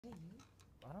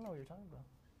don't know what you're talking about.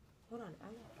 Hold on. All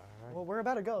right. Well, we're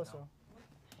about to go, so.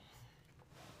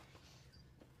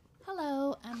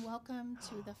 Hello and welcome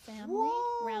to the Family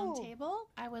Roundtable.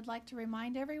 I would like to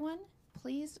remind everyone,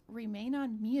 please remain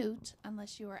on mute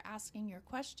unless you are asking your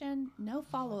question. No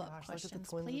follow-up questions,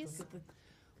 please.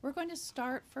 We're going to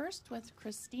start first with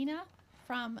Christina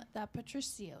from the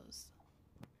Patricios.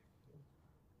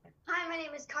 Hi, my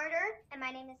name is Carter, and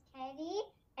my name is Kennedy,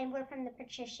 and we're from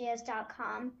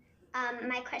thepatricios.com.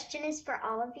 My question is for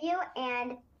all of you,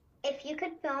 and if you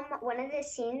could film one of the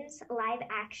scenes live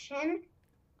action,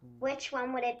 which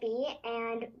one would it be,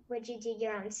 and would you do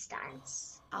your own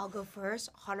stunts? I'll go first,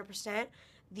 100%.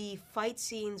 The fight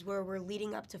scenes where we're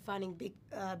leading up to finding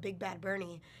Big Bad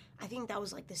Byrne, I think that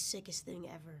was like the sickest thing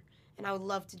ever. And I would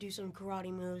love to do some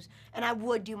karate moves, and I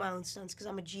would do my own stunts because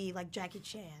I'm a G like Jackie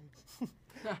Chan.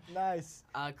 Nice.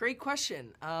 Great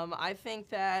question. I think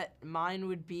that mine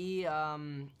would be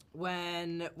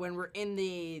when we're in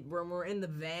the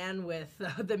van with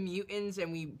the mutants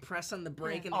and we press on the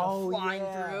brake and they go flying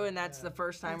through, and that's the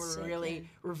first time we really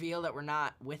reveal that we're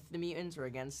not with the mutants, we're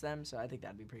against them. So I think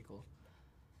that'd be pretty cool.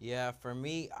 Yeah, for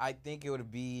me, I think it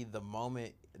would be the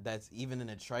moment that's even in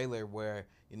the trailer where,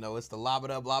 you know, it's the lob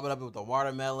it up with the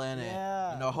watermelon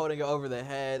and, you know, holding it over the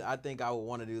head. I think I would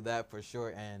want to do that for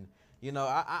sure. And, you know,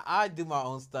 I do my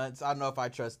own stunts. I don't know if I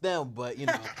trust them, but, you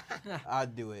know,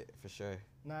 I'd do it for sure.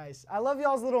 Nice. I love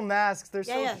y'all's little masks. They're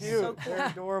so cute. So cool. They're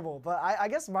adorable. But I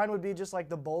guess mine would be just like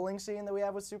the bowling scene that we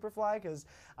have with Superfly, because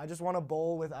I just want to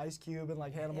bowl with Ice Cube and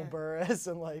like Hannibal Buress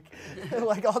and like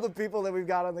like all the people that we've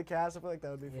got on the cast. I feel like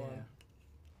that would be fun.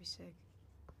 Be sick.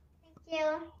 Thank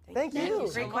you. Thank you.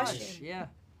 Great question. Yeah.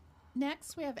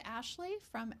 Next, we have Ashley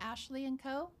from Ashley &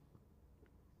 Co.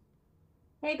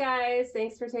 Hey guys,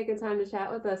 thanks for taking time to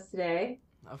chat with us today.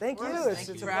 Thank you. Thank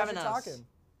you it's for a having pleasure us. talking.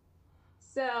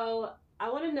 So I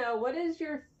want to know, what is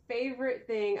your favorite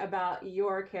thing about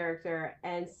your character?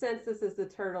 And since this is the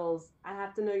Turtles, I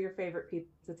have to know your favorite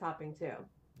pizza topping too.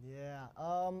 Yeah.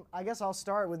 I guess I'll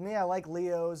start with me. I like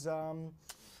Leo's.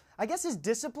 I guess his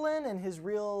discipline and his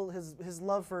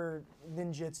love for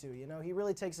ninjutsu. You know, he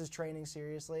really takes his training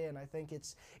seriously, and I think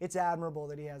it's admirable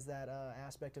that he has that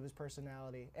aspect of his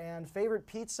personality. And favorite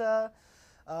pizza,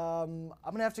 I'm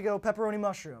gonna have to go pepperoni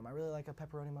mushroom. I really like a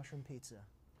pepperoni mushroom pizza.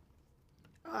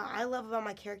 I love about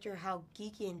my character how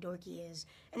geeky and dorky he is,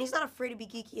 and he's not afraid to be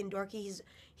geeky and dorky.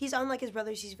 He's unlike his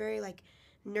brothers. He's very like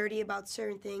nerdy about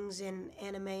certain things in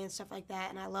anime and stuff like that,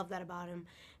 and I love that about him.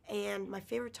 And my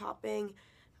favorite topping,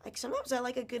 like sometimes I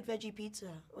like a good veggie pizza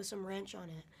with some ranch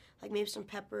on it, like maybe some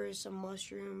peppers, some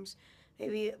mushrooms,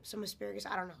 maybe some asparagus.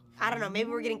 I don't know. Maybe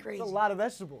we're getting crazy. It's a lot of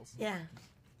vegetables. Yeah.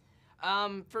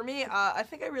 For me, I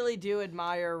think I really do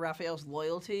admire Raphael's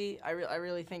loyalty. I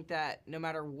really think that no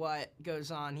matter what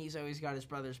goes on, he's always got his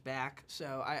brother's back.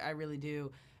 So I really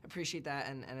do appreciate that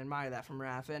and admire that from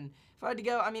Raph. And if I had to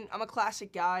go, I mean, I'm a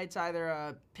classic guy. It's either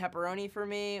a pepperoni for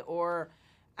me, or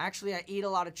actually I eat a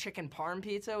lot of chicken parm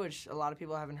pizza, which a lot of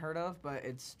people haven't heard of, but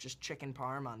it's just chicken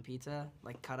parm on pizza,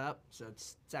 like cut up. So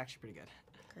it's actually pretty good.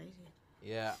 Crazy.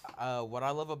 Yeah, what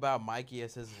I love about Mikey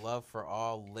is his love for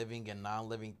all living and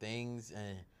non-living things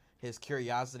and his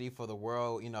curiosity for the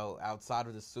world, you know, outside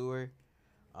of the sewer.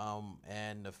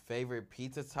 And the favorite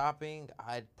pizza topping,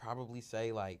 I'd probably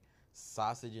say like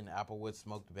sausage and applewood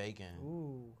smoked bacon.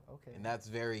 Ooh, okay. And that's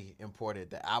very important,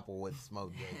 the applewood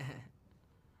smoked bacon,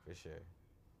 for sure.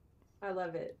 I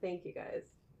love it. Thank you guys.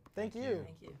 Thank you.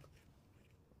 Thank you.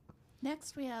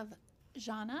 Next, we have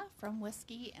Jana from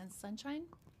Whiskey and Sunshine.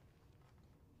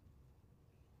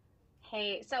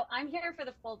 Hey, so I'm here for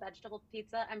the full vegetable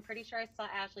pizza. I'm pretty sure I saw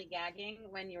Ashley gagging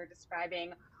when you were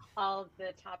describing all of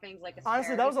the toppings, like asparagus.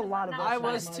 Honestly, that was a lot of I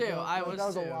vegetables. was too. That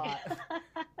was a lot.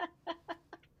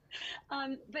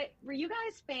 But were you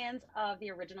guys fans of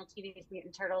the original Teenage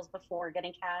Mutant Turtles before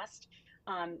getting cast?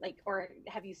 Or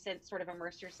have you since sort of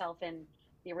immersed yourself in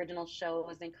the original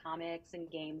shows and comics and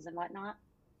games and whatnot?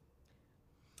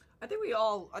 I think we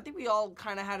all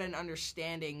kind of had an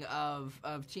understanding of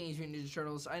Teenage Mutant Ninja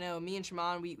Turtles. I know me and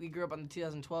Shimon, we grew up on the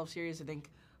 2012 series. I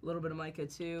think a little bit of Micah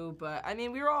too. But I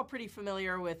mean, we were all pretty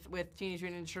familiar with Teenage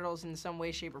Mutant Ninja Turtles in some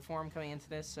way, shape, or form coming into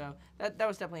this. So that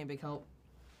was definitely a big help.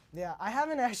 Yeah, I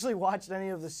haven't actually watched any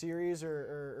of the series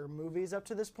or movies up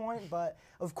to this point, but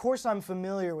of course I'm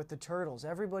familiar with the Turtles.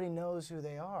 Everybody knows who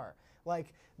they are.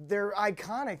 Like, they're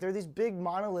iconic. They're these big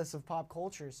monoliths of pop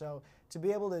culture. So to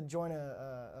be able to join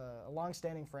a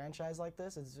long-standing franchise like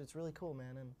this, it's really cool,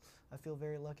 man. And I feel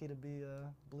very lucky to be a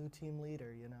blue team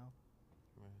leader, you know.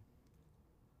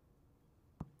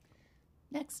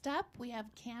 Next up, we have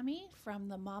Cammie from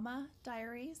the Mama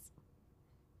Diaries.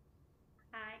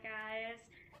 Hi, guys.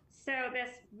 So So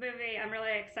this movie, I'm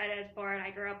really excited for it. I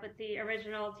grew up with the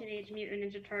original Teenage Mutant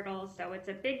Ninja Turtles, so it's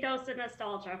a big dose of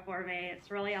nostalgia for me. It's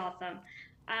really awesome.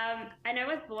 I know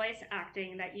with voice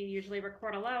acting that you usually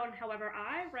record alone. However,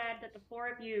 I read that the four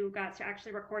of you got to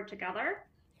actually record together.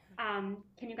 Can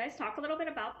you guys talk a little bit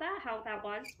about that, how that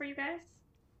was for you guys?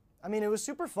 I mean, it was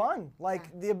super fun.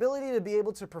 Like, the ability to be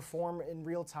able to perform in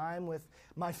real time with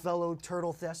my fellow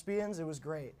turtle thespians, it was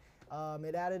great.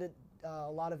 It added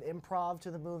a lot of improv to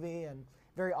the movie and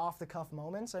very off-the-cuff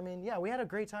moments. I mean, yeah, we had a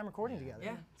great time recording together.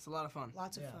 Yeah, it's a lot of fun.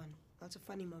 Lots of fun. Lots of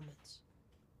funny moments.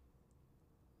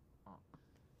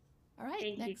 All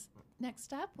right,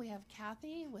 next up, we have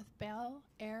Kathy with Bel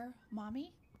Air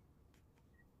Mommy.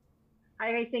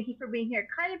 Hi, guys. Thank you for being here.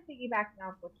 Kind of piggybacking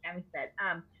off what Tammy said.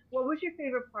 What was your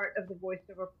favorite part of the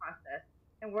voiceover process?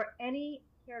 And were any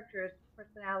characters'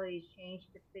 personalities changed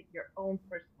to fit your own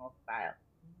personal style?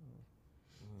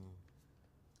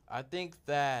 I think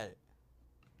that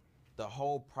the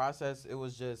whole process, it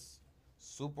was just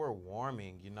super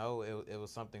warming, you know? It was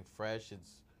something fresh.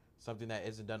 It's something that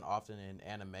isn't done often in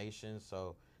animation.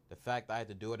 So the fact that I had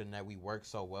to do it and that we worked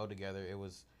so well together, it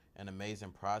was an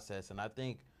amazing process. And I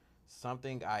think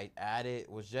something I added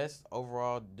was just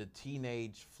overall the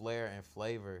teenage flair and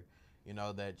flavor, you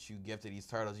know, that you give to these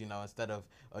turtles, you know, instead of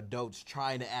adults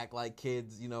trying to act like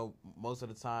kids, you know, most of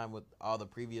the time with all the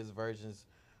previous versions.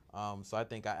 So I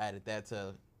think I added that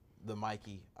to the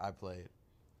Mikey I played.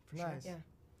 Nice. Yeah.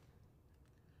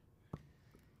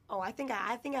 Oh, I think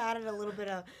I added a little bit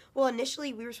of. Well,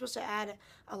 initially we were supposed to add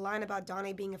a line about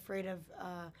Donnie being afraid of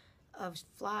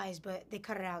flies, but they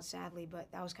cut it out sadly.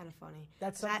 But that was kind of funny.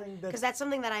 That's something because that's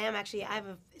something that I am actually. I have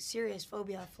a serious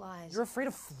phobia of flies. You're afraid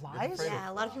of flies?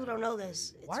 Yeah, a lot of people don't know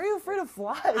this. Why are you afraid of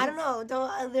flies? I don't know.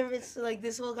 It's like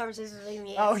this whole conversation is making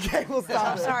me. Oh, okay, we'll stop.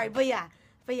 I'm sorry,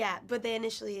 but they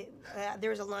initially there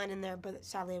was a line in there, but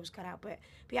sadly it was cut out. But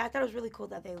yeah, I thought it was really cool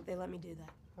that they let me do that.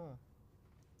 Huh.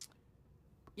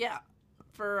 Yeah,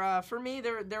 for me,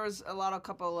 there was a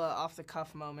couple off the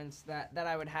cuff moments that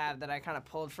I would have that I kind of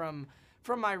pulled from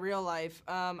my real life.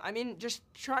 I mean,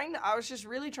 I was just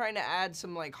really trying to add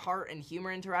some like heart and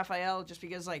humor into Raphael, just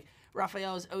because like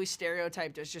Raphael is always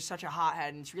stereotyped as just such a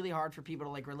hothead, and it's really hard for people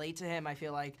to like relate to him, I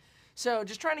feel like. So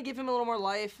just trying to give him a little more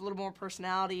life, a little more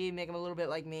personality, make him a little bit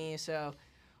like me. So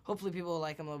hopefully people will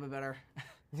like him a little bit better.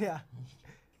 Yeah.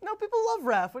 No, people love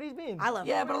Raph. What do you mean? I love.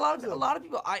 Yeah, but a lot of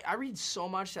people. I read so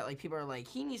much that like people are like,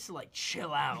 he needs to like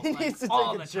chill out He like, needs to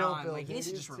all take a the chill time. pill, Like he needs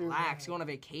to just relax, go on a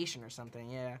vacation or something.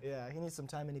 Yeah. Yeah, he needs some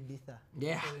time in Ibiza.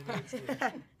 Yeah.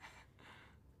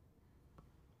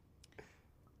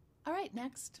 All right,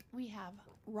 next we have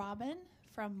Robin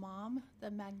from Mom the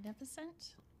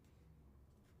Magnificent.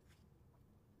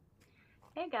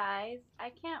 Hey guys, I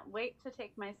can't wait to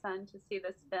take my son to see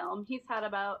this film. He's had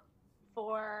about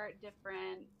 4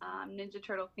 different Ninja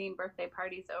Turtle themed birthday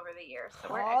parties over the years. So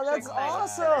we're extra that's excited.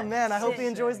 awesome, man. I hope he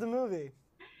enjoys the movie.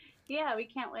 Yeah, we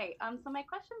can't wait. So my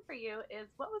question for you is,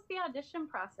 what was the audition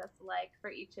process like for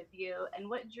each of you, and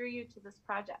what drew you to this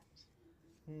project?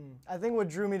 I think what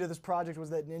drew me to this project was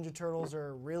that Ninja Turtles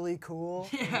are really cool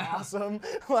and awesome.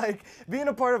 Like, being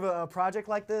a part of a project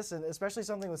like this, and especially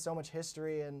something with so much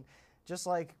history and just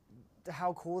like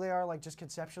how cool they are, like just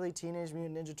conceptually, Teenage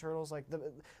Mutant Ninja Turtles, like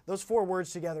those 4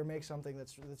 words together make something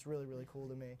that's really, really cool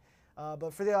to me.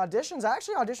 But for the auditions, I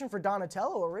actually auditioned for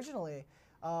Donatello originally.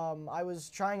 I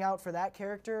was trying out for that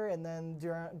character, and then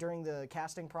during the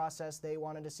casting process, they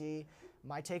wanted to see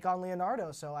my take on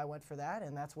Leonardo, so I went for that,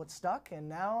 and that's what stuck, and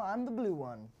now I'm the blue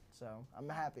one, so I'm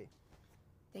happy.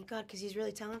 Thank God, because he's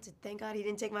really talented. Thank God he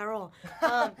didn't take my role.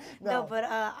 No, but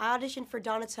I auditioned for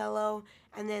Donatello,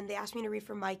 and then they asked me to read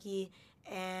for Mikey,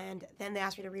 and then they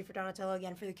asked me to read for Donatello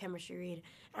again for the chemistry read.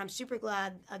 And I'm super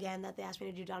glad, again, that they asked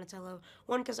me to do Donatello.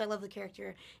 1, because I love the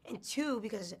character, and 2,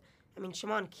 because, I mean,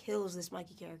 Shimon kills this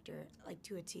Mikey character, like,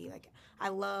 to a T. Like, I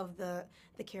love the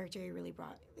character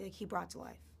he brought to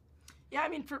life. Yeah, I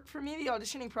mean, for me, the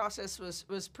auditioning process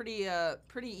was pretty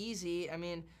easy. I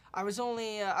mean, I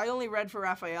only read for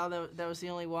Raphael. That was the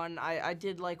only one. I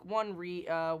did like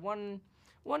one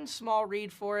small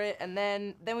read for it, and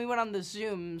then we went on the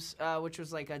Zooms, which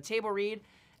was like a table read,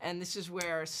 and this is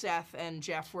where Seth and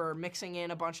Jeff were mixing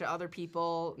in a bunch of other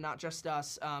people, not just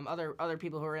us, other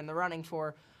people who were in the running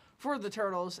for the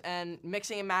Turtles, and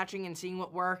mixing and matching and seeing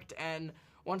what worked. And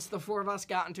once the 4 of us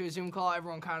got into a Zoom call,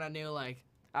 everyone kind of knew like,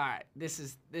 all right, this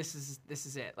is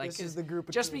it. Like, This is the group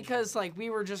of just kids. because like we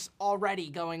were just already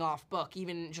going off book,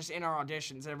 even just in our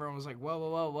auditions, everyone was like, whoa, whoa,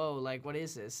 whoa, whoa, like what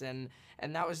is this? And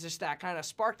that was just that kind of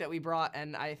spark that we brought,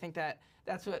 and I think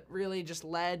that's what really just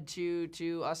led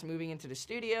to us moving into the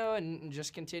studio and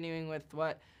just continuing with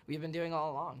what we've been doing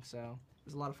all along. So it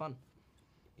was a lot of fun.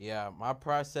 Yeah, my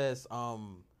process,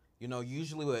 you know,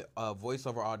 usually with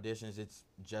voiceover auditions, it's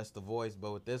just the voice,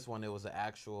 but with this one, it was an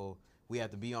actual, we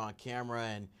have to be on camera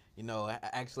and, you know,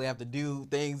 actually have to do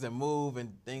things and move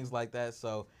and things like that.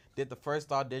 So did the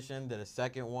first audition, did a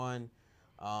second one,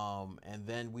 and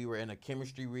then we were in a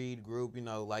chemistry read group, you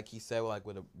know, like he said, like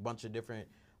with a bunch of different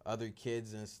other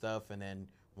kids and stuff, and then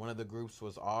one of the groups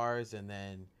was ours, and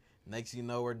then next you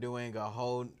know, we're doing a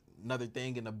whole another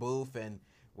thing in the booth, and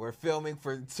we're filming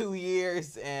for 2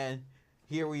 years, and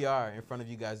here we are in front of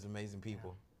you guys, amazing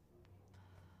people.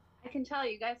 I can tell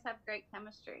you guys have great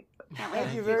chemistry.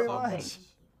 Thank you very much.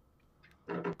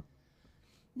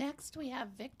 Next, we have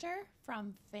Victor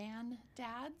from Fan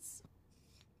Dads.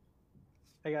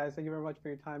 Hey guys, thank you very much for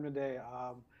your time today.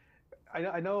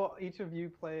 I know each of you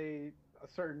play a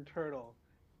certain turtle,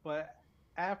 but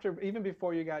even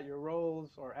before you got your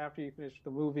roles or after you finished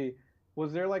the movie,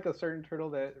 was there like a certain turtle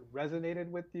that resonated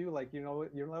with you? Like, you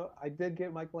know, I did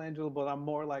get Michelangelo, but I'm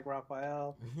more like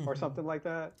Raphael or something like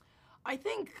that. I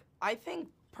think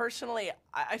personally,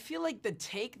 I feel like the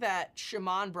take that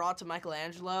Shaman brought to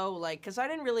Michelangelo, like, because I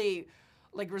didn't really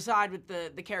like reside with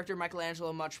the character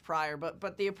Michelangelo much prior,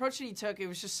 but the approach that he took, it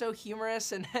was just so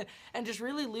humorous and just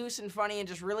really loose and funny, and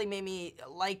just really made me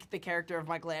like the character of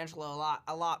Michelangelo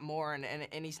a lot more,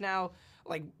 and he's now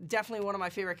like definitely one of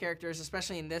my favorite characters,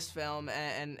 especially in this film,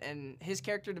 and his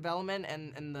character development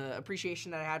and the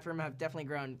appreciation that I had for him have definitely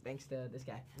grown thanks to this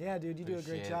guy. Yeah, dude, you do a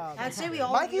great job. I'd say we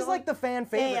all. Mikey's like the fan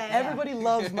favorite. Yeah. Everybody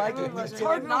loves Mikey. It's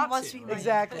hard not to.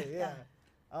 Exactly. Yeah.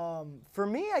 For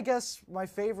me, I guess my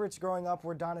favorites growing up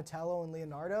were Donatello and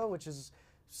Leonardo, which is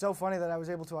so funny that I was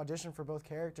able to audition for both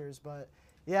characters. But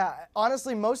yeah,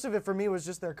 honestly, most of it for me was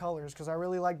just their colors, because I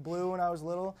really liked blue when I was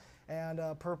little, and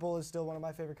purple is still one of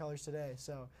my favorite colors today.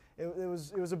 So it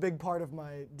was a big part of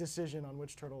my decision on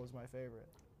which turtle was my favorite.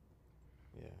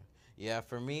 Yeah,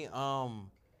 for me,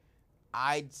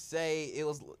 I'd say it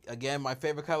was, again, my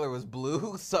favorite color was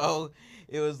blue, so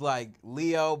it was like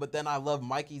Leo, but then I love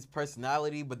Mikey's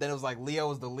personality, but then it was like Leo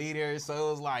was the leader, so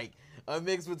it was like a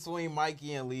mix between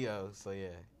Mikey and Leo, so yeah.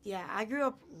 Yeah, I grew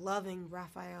up loving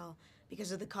Raphael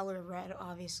because of the color red,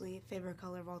 obviously, favorite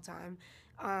color of all time.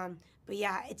 But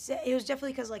yeah, it was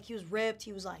definitely because like he was ripped,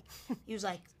 he was like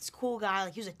this cool guy,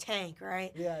 like he was a tank,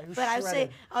 right? Yeah, he was But shredded.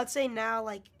 I would say now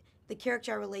like the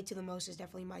character I relate to the most is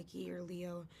definitely Mikey or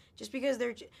Leo, just because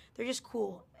they're just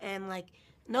cool and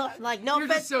no You're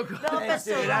offense, just so good. no offense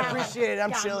to Dude, I appreciate it. I'm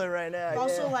Yeah, chilling right now.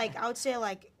 Also, yeah. like I would say,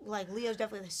 like Leo's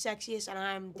definitely the sexiest, and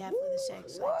I'm definitely the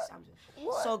sexiest. Like, I'm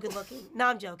so good looking. No,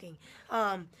 I'm joking.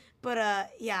 Yeah,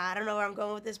 I don't know where I'm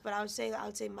going with this, but I would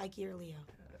say Mikey or Leo.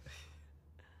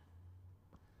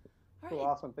 Cool,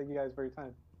 awesome. Thank you guys for your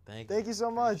time. Thank you so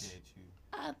much.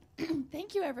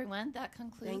 Thank you, everyone. That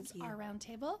concludes Thank you. our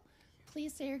roundtable.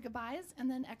 Please say your goodbyes and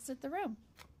then exit the room.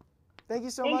 Thank you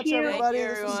so Thank much, you. everybody. Thank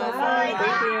you, This was so everyone. fun. Bye.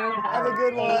 Thank you. Have a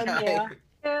good one. Thank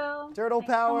you. Turtle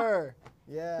power.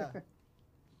 Yeah.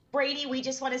 Brady, we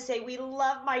just want to say we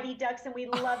love Mighty Ducks and we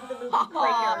love the movie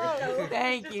Aw, Cringer. So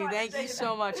thank just you wanted to say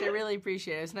so much. I really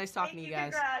appreciate it. It's nice talking to you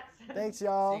guys. Congrats. Thanks,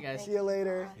 y'all. See you guys. See you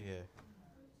later. Yeah.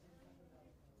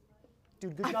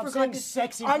 Dude, good I job forgot saying to-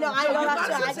 sexy. I know. You That's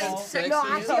gotta what say I sexy.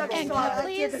 No, I And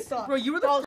please, Bro, you were the